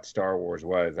story and what Star Wars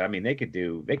was, I mean, they could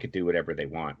do whatever they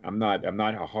want. I'm not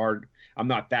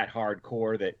that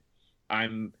hardcore that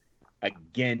I'm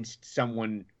against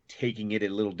someone taking it a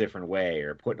little different way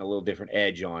or putting a little different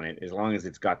edge on it, as long as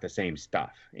it's got the same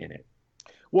stuff in it.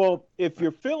 Well, if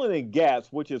you're filling in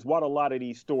gaps, which is what a lot of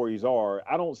these stories are,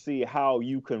 I don't see how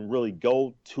you can really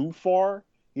go too far,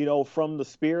 from the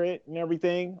spirit and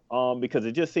everything, because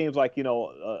it just seems like, a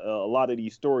lot of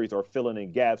these stories are filling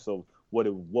in gaps of what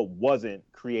wasn't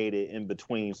created in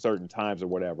between certain times or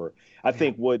whatever. I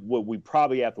think what we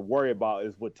probably have to worry about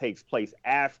is what takes place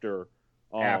after,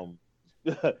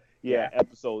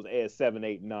 episodes 7,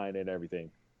 8, 9 and everything.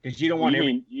 Because you don't want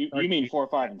you mean 4,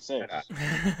 5, and 6.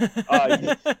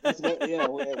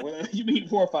 You mean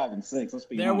 4, 5, and 6. Let's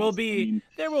be there honest.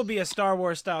 There will be a Star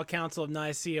Wars style Council of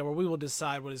Nicaea where we will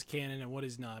decide what is canon and what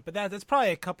is not. But that's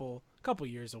probably a couple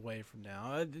years away from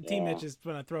now. Team Mitch is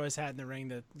going to throw his hat in the ring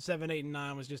that 7, 8, and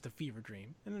 9 was just a fever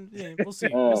dream, and we'll see.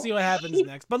 We'll see what happens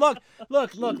next. But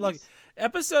look.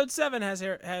 Episode 7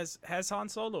 has Han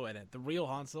Solo in it, the real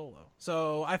Han Solo.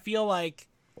 So I feel like.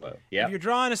 If you're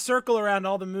drawing a circle around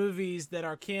all the movies that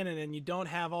are canon and you don't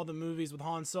have all the movies with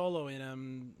Han Solo in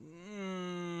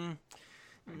them,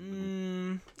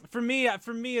 for me,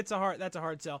 that's a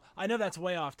hard sell. I know that's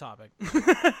way off topic.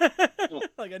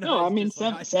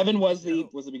 Seven was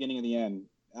the beginning of the end.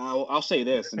 I'll say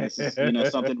this, and this is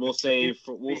something we'll save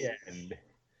for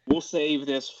we'll save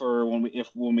this for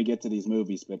when we get to these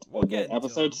movies. But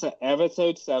episode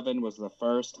 7 was the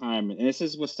first time, and this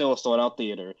was still a sold-out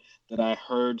theater, that I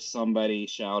heard somebody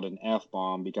shout an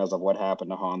F-bomb because of what happened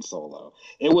to Han Solo.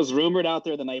 It was rumored out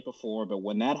there the night before, but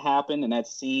when that happened and that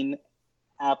scene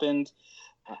happened,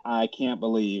 I can't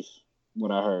believe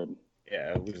what I heard.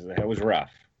 Yeah, it was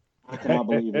rough. I cannot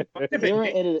believe it.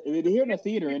 Here in the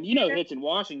theater, and Hitch in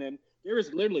Washington, there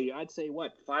was literally, I'd say,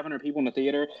 500 people in the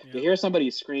theater. Yeah. To hear somebody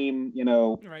scream,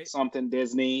 something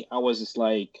Disney, I was just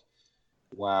like,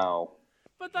 wow.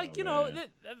 But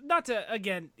not to,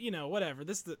 again, whatever.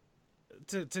 This is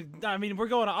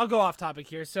I'll go off topic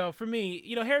here. So for me,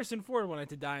 Harrison Ford wanted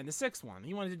to die in the 6th one.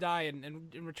 He wanted to die in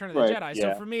Return of the Jedi.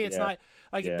 Yeah. So for me, it's not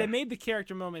like they made the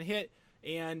character moment hit,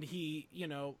 and he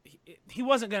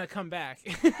wasn't gonna come back.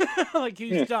 Like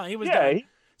he was done. He was done.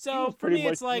 So for me,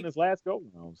 it's like his last go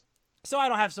rounds. So I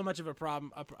don't have so much of a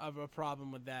problem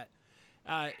with that.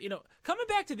 Coming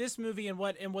back to this movie and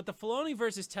what the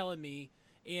Filoniverse is telling me,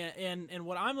 and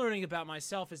what I'm learning about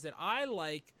myself is that I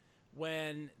like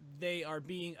when they are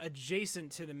being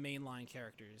adjacent to the mainline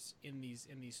characters in these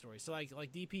stories. So like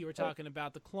DP, you were talking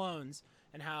about the clones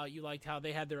and how you liked how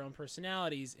they had their own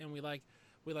personalities, and we like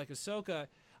Ahsoka.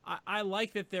 I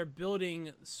like that they're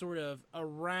building sort of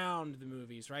around the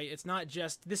movies, right? It's not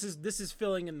just this is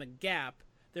filling in the gap.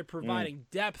 They're providing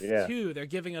depth too. They're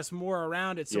giving us more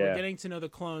around it, so we're getting to know the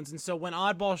clones. And so when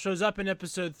Oddball shows up in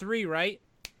episode 3, right,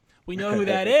 we know who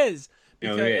that is.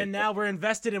 And now we're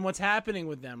invested in what's happening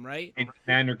with them, right? And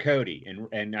Commander Cody,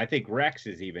 and I think Rex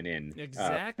is even in.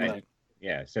 Exactly.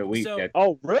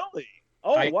 Oh, really?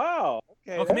 Wow.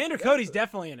 Okay. Well, Commander Cody's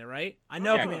definitely in it, right? I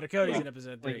know Commander Cody's in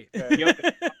episode 3.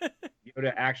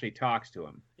 Yoda actually talks to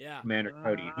him. Yeah. Commander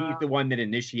Cody. He's the one that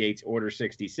initiates Order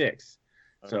 66.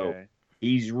 So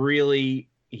he's really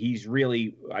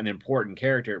an important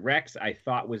character. Rex, I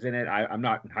thought, was in it. I'm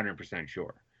not 100%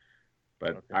 sure.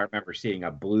 But I remember seeing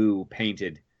a blue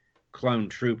painted clone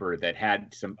trooper that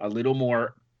had a little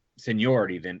more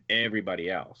seniority than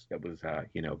everybody else that was,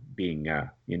 being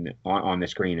on the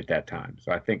screen at that time.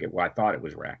 So I thought it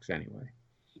was Rex anyway.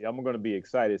 Yeah, I'm going to be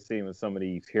excited seeing some of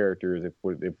these characters. If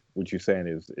what you're saying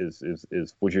is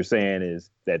what you're saying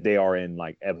is that they are in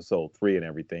like episode 3 and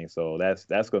everything. So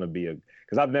that's going to be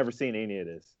because I've never seen any of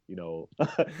this,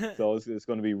 so it's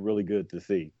going to be really good to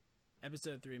see.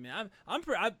 Episode 3, man.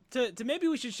 To maybe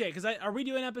we should shake, because are we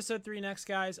doing episode 3 next,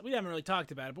 guys? We haven't really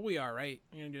talked about it, but we are, right?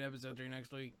 We're gonna do episode 3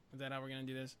 next week. Is that how we're gonna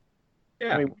do this?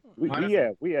 Yeah. I mean, we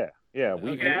can.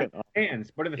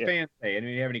 Fans. What do the fans say? Do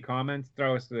you have any comments?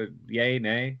 Throw us the yay,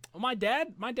 nay. Well, my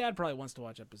dad probably wants to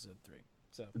watch episode 3.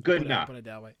 So good enough. Put it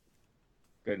that way.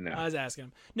 Good enough. I was asking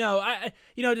him. No,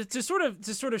 to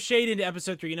sort of shade into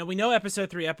episode 3. We know episode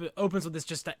 3 opens with this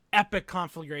just an epic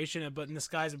conflagration, but in the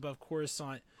skies above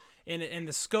Coruscant. And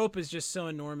the scope is just so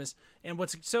enormous. And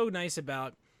what's so nice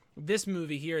about this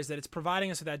movie here is that it's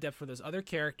providing us with that depth for those other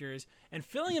characters and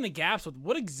filling in the gaps with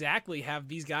what exactly have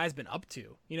these guys been up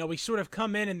to. We sort of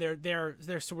come in and they're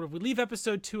sort of, we leave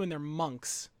episode 2 and they're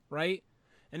monks, right?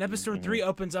 And episode 3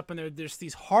 opens up and there's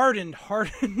these hardened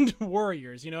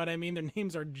warriors. You know what I mean?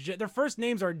 Their first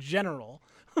names are General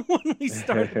when we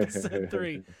start episode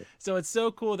 3. So it's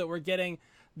so cool that we're getting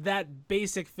that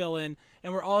basic fill in,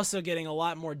 and we're also getting a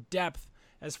lot more depth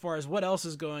as far as what else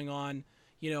is going on.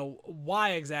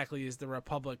 Why exactly is the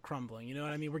Republic crumbling? You know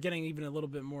what I mean? We're getting even a little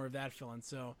bit more of that fill in.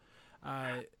 So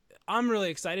I'm really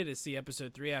excited to see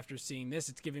episode 3 after seeing this.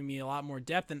 It's giving me a lot more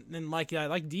depth, and like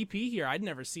DP here, I'd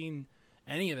never seen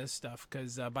any of this stuff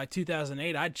because by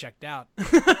 2008 I'd checked out.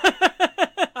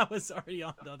 I was already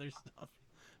on to other stuff.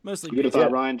 Mostly. You would have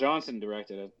thought Rian Johnson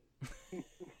directed it.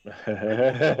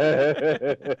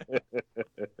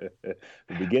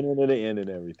 The beginning and the end and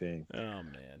everything. Oh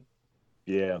man.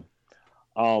 Yeah.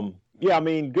 Yeah, I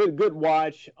mean, good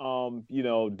watch.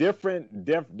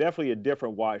 Definitely a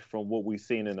different watch from what we've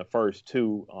seen in the first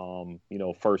two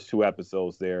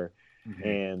episodes there,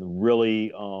 and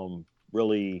really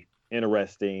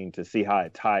interesting to see how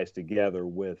it ties together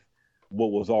with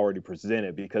what was already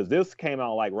presented, because this came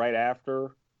out like right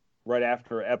after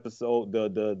episode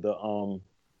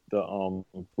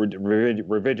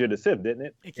Revenge of the Sith, didn't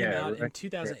it? It came out in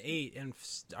 2008, and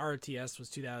RTS was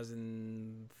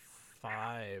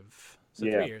 2005. So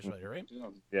 3 years later, right?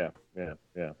 Yeah.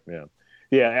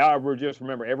 I just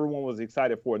remember everyone was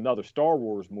excited for another Star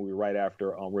Wars movie right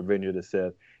after Revenge of the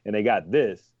Sith, and they got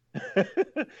this. And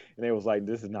they was like,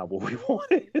 this is not what we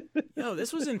wanted. No,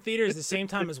 this was in theaters the same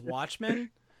time as Watchmen.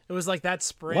 It was like that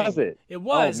spring. Was it? It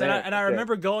was, Oh, and I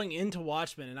remember going into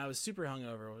Watchmen, and I was super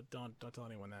hungover. Don't tell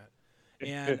anyone that.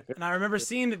 And I remember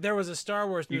seeing that there was a Star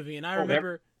Wars movie, and I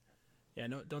remember, yeah,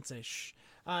 no, don't say shh.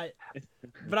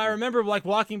 But I remember like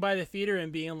walking by the theater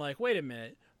and being like, wait a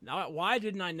minute, why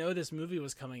didn't I know this movie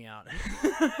was coming out?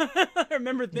 I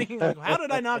remember thinking, like, how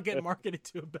did I not get marketed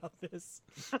to about this?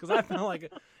 Because I felt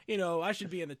like, I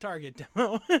should be in the Target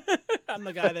demo. I'm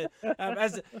the guy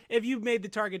that, if you made the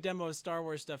Target demo of Star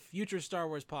Wars stuff, future Star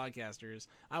Wars podcasters,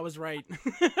 I was right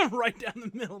down the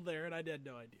middle there, and I had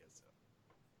no idea. So.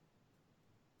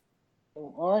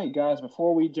 All right, guys,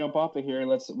 before we jump off of here,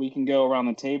 we can go around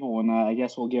the table, and I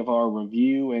guess we'll give our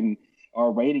review and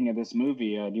our rating of this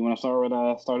movie. Do you want to start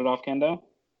it off, Kendo?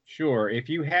 Sure. If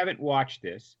you haven't watched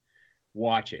this,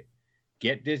 watch it.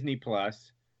 Get Disney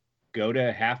Plus. Go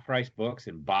to Half Price Books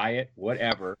and buy it.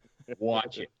 Whatever.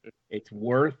 Watch it. It's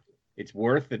worth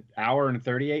an hour and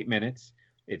 38 minutes.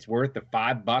 It's worth the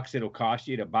 $5 it'll cost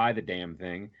you to buy the damn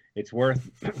thing. It's worth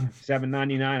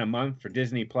 $7.99 a month for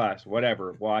Disney Plus.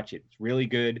 Whatever. Watch it. It's really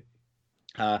good.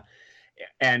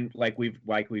 And like we've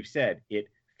said, it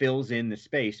fills in the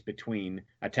space between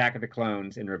Attack of the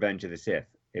Clones and Revenge of the Sith.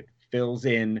 It fills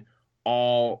in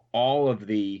all of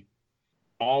the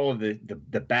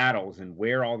battles and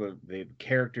where all the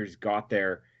characters got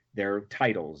their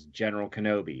titles, General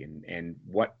Kenobi, and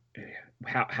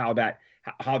how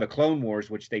the Clone Wars,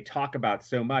 which they talk about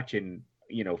so much in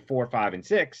 4, 5, and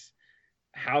 6,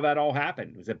 how that all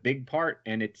happened was a big part.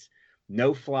 And it's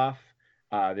no fluff.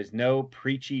 There's no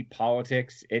preachy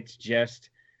politics. It's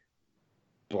just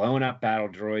blowing up battle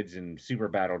droids and super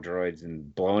battle droids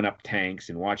and blowing up tanks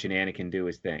and watching Anakin do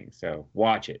his thing. So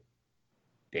watch it.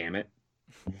 Damn it.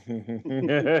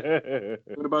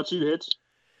 What about you, Hitch?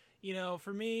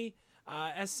 For me,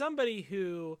 as somebody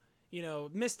who,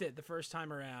 missed it the first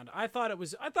time around, I thought it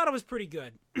was pretty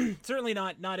good. Certainly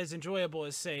not as enjoyable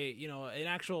as, say, an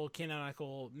actual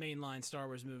canonical mainline Star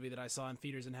Wars movie that I saw in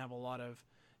theaters and have a lot of,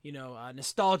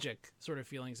 nostalgic sort of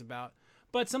feelings about.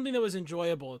 But something that was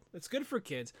enjoyable. It's good for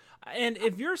kids. And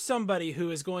if you're somebody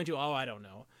who is going to,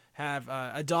 have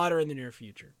a daughter in the near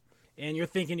future, and you're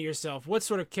thinking to yourself, what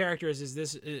sort of characters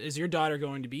is your daughter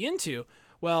going to be into?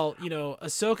 Well,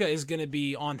 Ahsoka is going to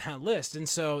be on that list. And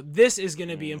so this is going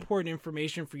to be important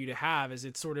information for you to have, as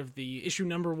it's sort of the issue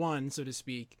number 1, so to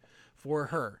speak, for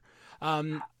her.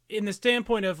 In the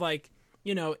standpoint of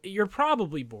you're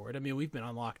probably bored. I mean, we've been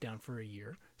on lockdown for a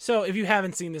year. So if you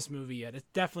haven't seen this movie yet, it's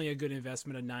definitely a good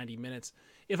investment of 90 minutes.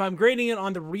 If I'm grading it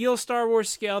on the real Star Wars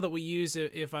scale that we use,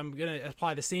 if I'm going to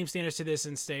apply the same standards to this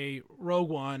and say Rogue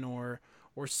One or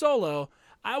Solo,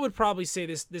 I would probably say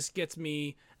this gets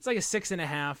me, it's like a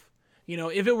 6.5.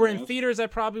 If it were in theaters, I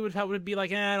probably would be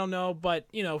like, I don't know. But,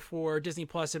 for Disney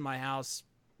Plus in my house,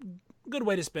 good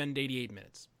way to spend 88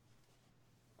 minutes.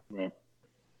 Right.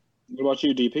 What about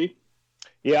you, DP?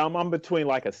 Yeah, I'm between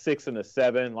like a 6 and a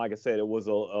 7. Like I said, it was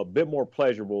a bit more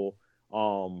pleasurable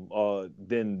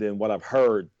than what I've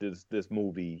heard this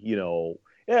movie.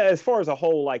 Yeah, as far as a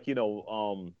whole,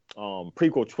 prequel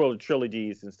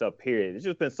trilogies and stuff. Period. There's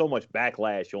just been so much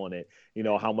backlash on it.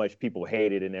 How much people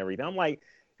hate it and everything. I'm like,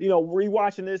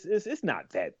 rewatching this, it's not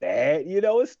that bad.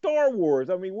 It's Star Wars.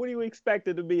 I mean, what do you expect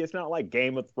it to be? It's not like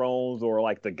Game of Thrones or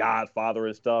like The Godfather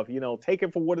and stuff. Take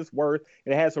it for what it's worth.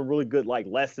 And it has some really good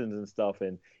lessons and stuff,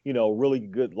 and really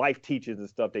good life teachings and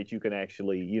stuff that you can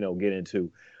actually get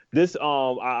into. This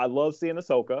I love seeing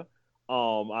Ahsoka.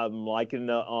 I'm liking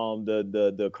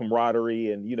the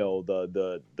camaraderie and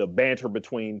the banter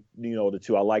between the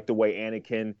two. I like the way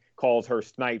Anakin calls her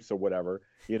Snipes or whatever,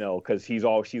 because she's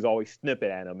always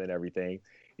snipping at him and everything.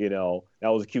 That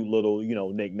was a cute little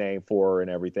nickname for her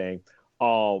and everything.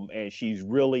 And she's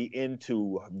really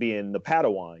into being the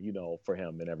Padawan, for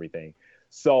him and everything.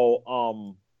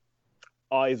 So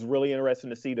it's really interesting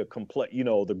to see the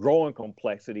the growing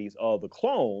complexities of the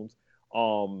clones.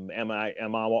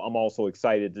 I'm also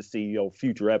excited to see,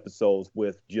 future episodes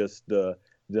with just the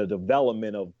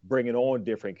development of bringing on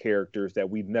different characters that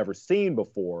we've never seen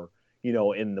before,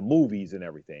 in the movies and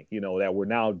everything, that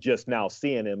we're just now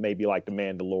seeing in maybe like the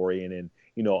Mandalorian and,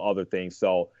 other things.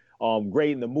 So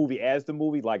great in the movie,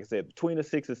 like I said, between a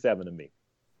 6 and 7 to me.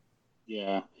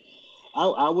 Yeah.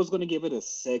 I was going to give it a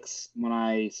 6 when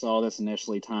I saw this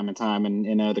initially, time and time. And,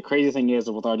 the crazy thing is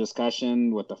with our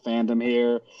discussion, with the fandom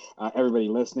here, everybody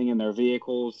listening in their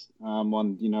vehicles,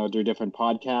 on, their different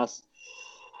podcasts,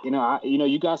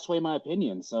 you guys sway my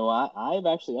opinion. So I've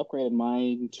actually upgraded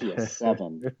mine to a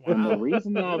 7. Wow. And the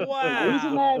reason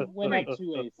I went up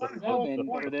to a 7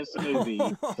 for this movie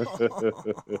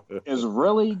is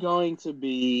really going to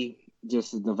be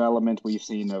just the development we've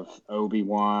seen of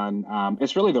Obi-Wan.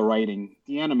 It's really the writing.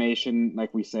 The animation,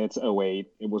 like we said, it's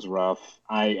 2008. It was rough.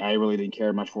 I really didn't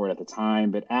care much for it at the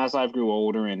time. But as I grew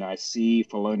older and I see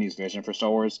Filoni's vision for Star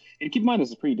Wars, and keep in mind this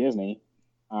is pre-Disney.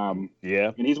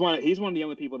 Yeah. And he's one of the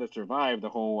only people that survived the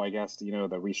whole, I guess, the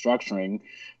restructuring.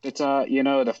 But,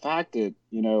 the fact that,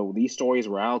 these stories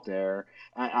were out there,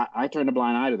 I turned a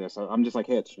blind eye to this. I'm just like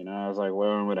Hitch, I was like,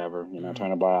 well, whatever,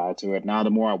 turn a blind eye to it. Now, the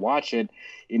more I watch it,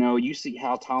 you see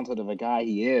how talented of a guy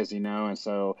he is, and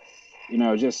so,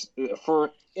 just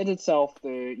for it itself,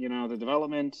 the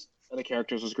development of the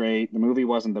characters was great. The movie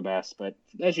wasn't the best, but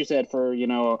as you said, for,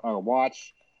 a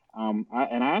watch, I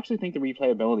actually think the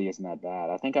replayability isn't that bad.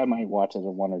 I think I might watch it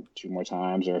 1 or 2 more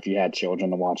times, or if you had children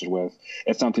to watch it with,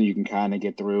 it's something you can kind of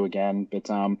get through again. But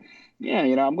yeah,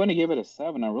 I'm going to give it a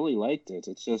 7. I really liked it.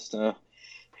 It's just a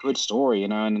good story,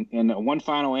 and one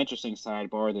final interesting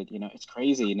sidebar that it's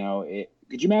crazy.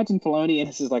 Could you imagine Filoni? And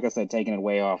this is, like I said, taking it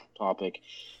way off topic.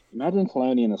 Imagine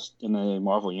Filoni in the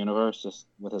Marvel universe, just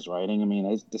with his writing. I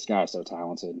mean, this guy is so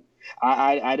talented.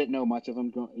 I didn't know much of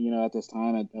him, at this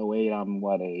time. At 2008, I'm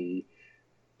a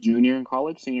senior in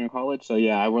college. So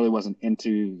yeah, I really wasn't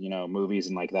into movies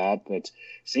and like that. But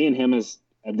seeing him as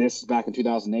this back in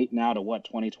 2008, now to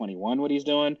 2021, what he's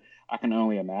doing, I can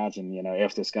only imagine,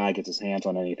 if this guy gets his hands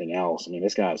on anything else. I mean,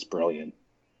 this guy is brilliant.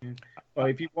 Well,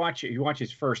 if you watch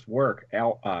his first work,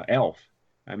 Elf.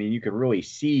 I mean, you could really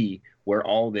see where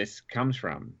all this comes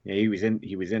from. He was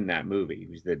in that movie. He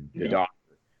was the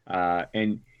doctor,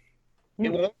 and it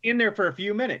was in there for a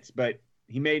few minutes, but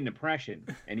he made an impression,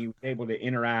 and he was able to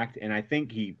interact. And I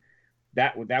think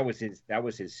that was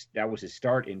his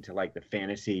start into like the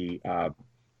fantasy,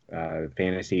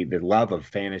 the love of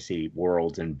fantasy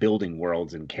worlds and building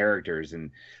worlds and characters and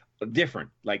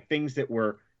different, like things that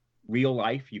were real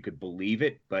life. You could believe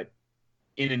it, but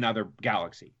in another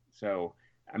galaxy. So.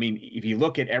 I mean, if you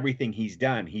look at everything he's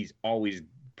done, he's always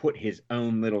put his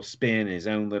own little spin, his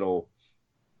own little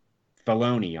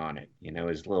Filoni on it,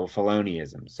 his little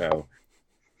Filoniism. So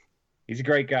he's a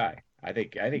great guy. I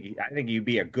think he'd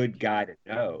be a good guy to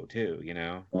know too,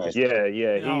 Just,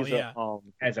 he's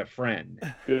as a friend.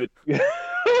 Good.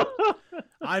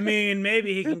 I mean,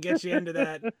 maybe he can get you into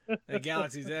that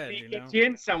Galaxy's Edge. He gets you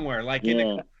in somewhere, like in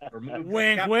the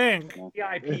wink, wink.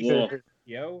 VIP,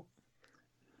 yo.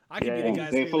 I could be the guy.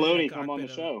 Dave Filoni, come on the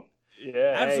show.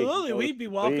 Yeah, absolutely. Hey, we'd be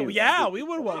welcome. please. Yeah, we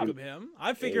would welcome him.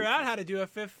 I'd figure out how to do a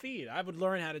 5th feed. I would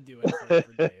learn how to do it for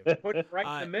Dave. Put it right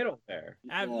in the middle there.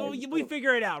 We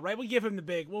figure it out, right? We give him the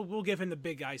big. We'll give him the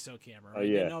big ISO camera.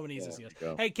 Right? No one needs to see us.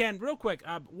 Hey Ken, real quick,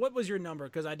 what was your number?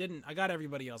 Because I got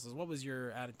everybody else's. What was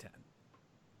your out of 10?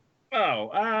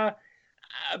 Oh,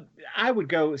 I would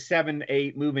go 7,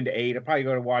 8, move into 8. I'd probably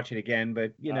go to watch it again,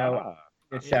 but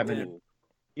it's 7.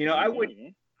 I would.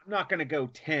 I'm not going to go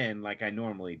 10 like I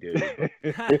normally do.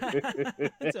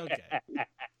 It's okay.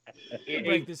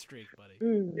 Break the streak, buddy.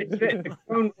 The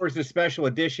Clone Wars, the special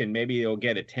edition, maybe it'll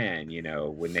get a 10,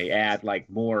 when they add like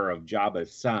more of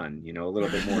Jabba's son, a little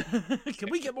bit more.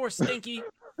 Can we get more stinky?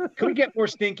 Can we get more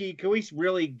stinky? Can we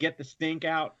really get the stink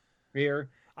out here?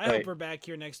 I hope we're back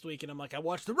here next week and I'm like, I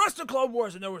watched the rest of Clone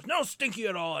Wars and there was no stinky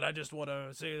at all, and I just want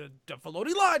to say that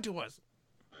Filoni lied to us.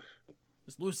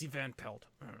 It's Lucy Van Pelt.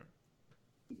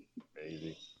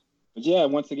 Crazy. But yeah,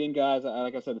 once again, guys,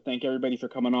 like I said, thank everybody for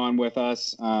coming on with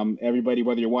us. Everybody,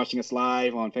 whether you're watching us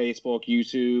live on Facebook,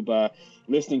 YouTube,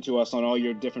 listening to us on all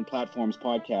your different platforms,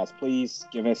 podcasts, please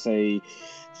give us a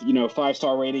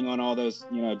 5-star rating on all those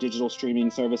digital streaming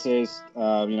services.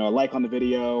 A like on the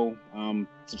video,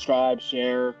 subscribe,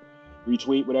 share,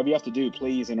 retweet, whatever you have to do.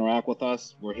 Please interact with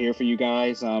us. We're here for you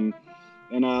guys. And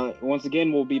once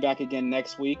again, we'll be back again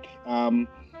next week. And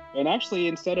actually,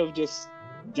 instead of just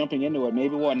jumping into it,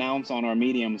 maybe we'll announce on our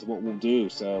mediums what we'll do.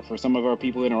 So for some of our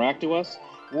people who interact with us,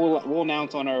 we'll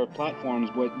announce on our platforms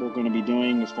what we're going to be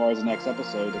doing as far as the next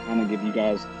episode to kind of give you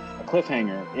guys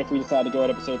cliffhanger if we decide to go at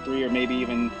episode 3, or maybe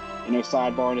even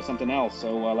sidebar into something else.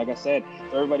 So like I said,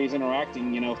 if everybody's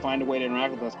interacting, find a way to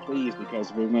interact with us, please,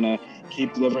 because we're gonna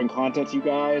keep delivering content to you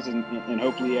guys, and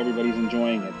hopefully everybody's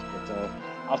enjoying it. But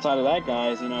outside of that,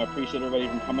 guys, I appreciate everybody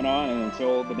from coming on, and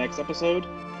until the next episode,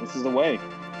 this is the way.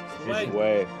 This is the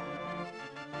way.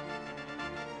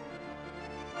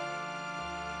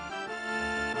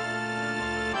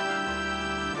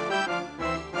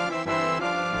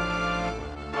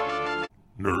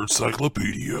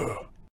 Nerdcyclopedia.